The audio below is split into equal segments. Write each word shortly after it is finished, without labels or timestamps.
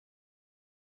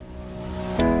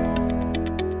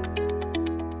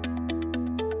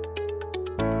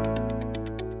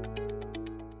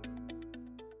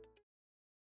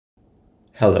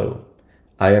Hello,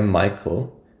 I am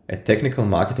Michael, a technical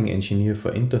marketing engineer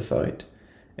for Intersight,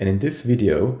 and in this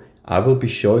video I will be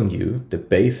showing you the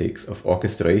basics of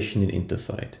orchestration in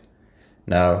Intersight.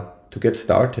 Now, to get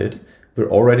started, we're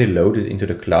already loaded into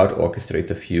the Cloud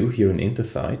Orchestrator view here in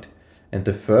Intersight, and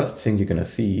the first thing you're gonna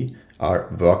see are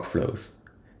workflows.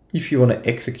 If you want to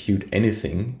execute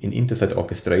anything in Intersight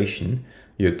Orchestration,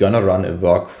 you're gonna run a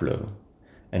workflow.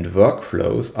 And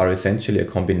workflows are essentially a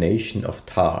combination of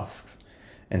tasks.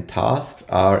 And tasks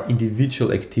are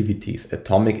individual activities,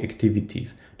 atomic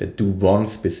activities that do one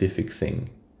specific thing.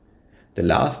 The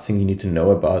last thing you need to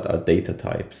know about are data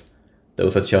types.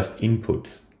 Those are just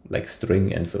inputs, like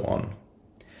string and so on.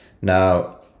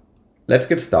 Now, let's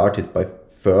get started by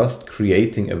first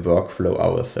creating a workflow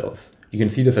ourselves. You can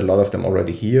see there's a lot of them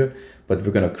already here, but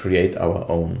we're going to create our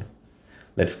own.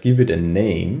 Let's give it a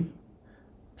name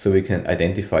so we can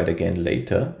identify it again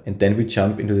later, and then we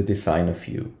jump into the designer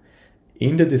view.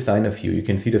 In the designer view, you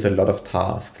can see there's a lot of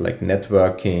tasks like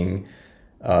networking,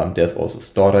 there's also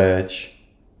storage,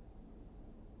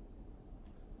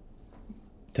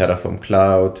 Terraform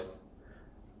Cloud,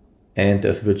 and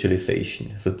there's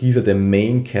virtualization. So these are the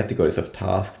main categories of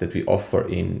tasks that we offer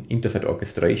in Intersight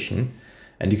Orchestration,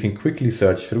 and you can quickly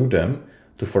search through them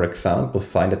to, for example,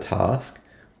 find a task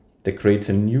that creates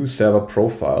a new server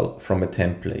profile from a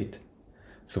template.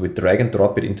 So we drag and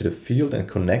drop it into the field and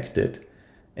connect it.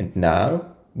 And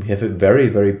now we have a very,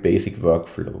 very basic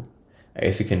workflow.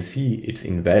 As you can see, it's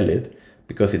invalid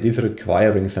because it is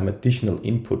requiring some additional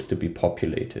inputs to be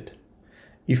populated.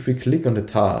 If we click on the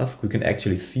task, we can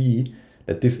actually see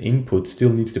that this input still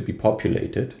needs to be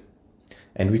populated,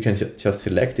 and we can just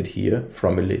select it here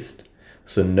from a list.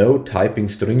 So no typing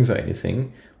strings or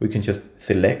anything, we can just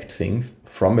select things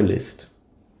from a list.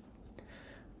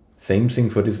 Same thing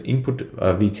for this input,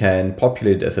 we can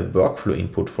populate it as a workflow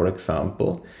input, for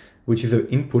example, which is an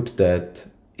input that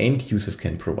end users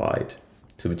can provide.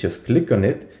 So we just click on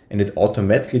it and it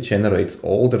automatically generates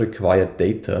all the required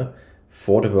data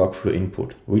for the workflow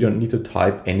input. We don't need to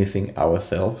type anything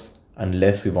ourselves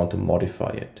unless we want to modify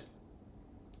it.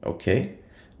 Okay,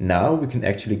 now we can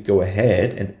actually go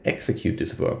ahead and execute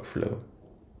this workflow.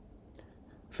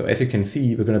 So as you can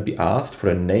see, we're going to be asked for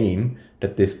a name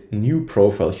that this new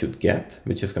profile should get,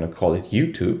 which is going to call it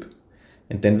YouTube,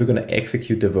 and then we're going to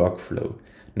execute the workflow.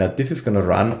 Now this is going to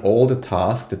run all the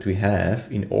tasks that we have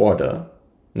in order.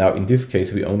 Now in this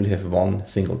case, we only have one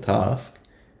single task.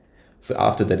 So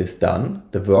after that is done,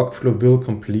 the workflow will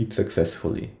complete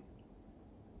successfully.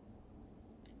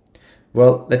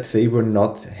 Well, let's say we're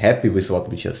not happy with what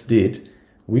we just did.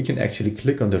 We can actually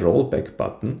click on the rollback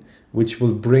button, which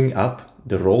will bring up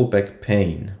the rollback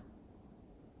pane.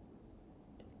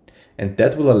 And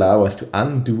that will allow us to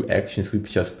undo actions we've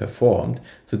just performed.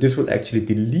 So this will actually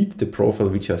delete the profile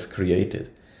we just created.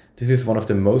 This is one of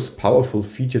the most powerful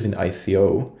features in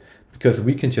ICO, because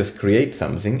we can just create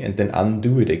something and then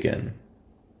undo it again.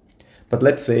 But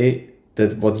let's say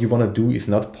that what you want to do is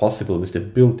not possible with the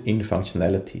built-in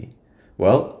functionality.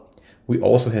 Well, we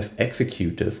also have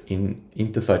executors in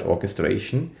Intersight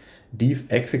Orchestration. These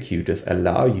executors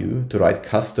allow you to write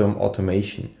custom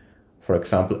automation, for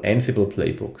example, Ansible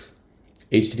playbooks,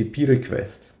 HTTP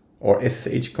requests, or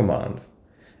SSH commands.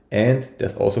 And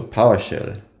there's also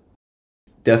PowerShell.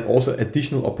 There's also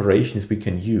additional operations we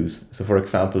can use. So for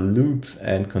example, loops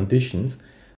and conditions.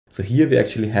 So here we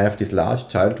actually have this large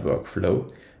child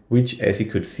workflow, which, as you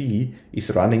could see,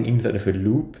 is running inside of a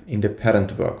loop in the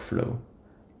parent workflow.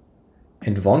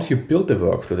 And once you build a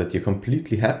workflow that you're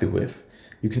completely happy with,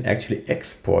 you can actually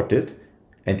export it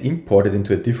and import it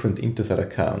into a different Intersight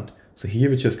account. So here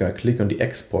we're just going to click on the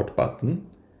export button,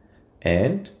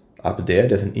 and up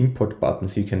there's an import button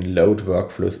so you can load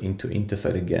workflows into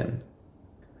Intersight again.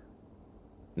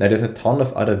 Now there's a ton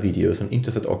of other videos on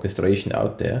Intersight Orchestration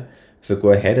out there, so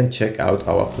go ahead and check out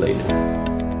our playlist.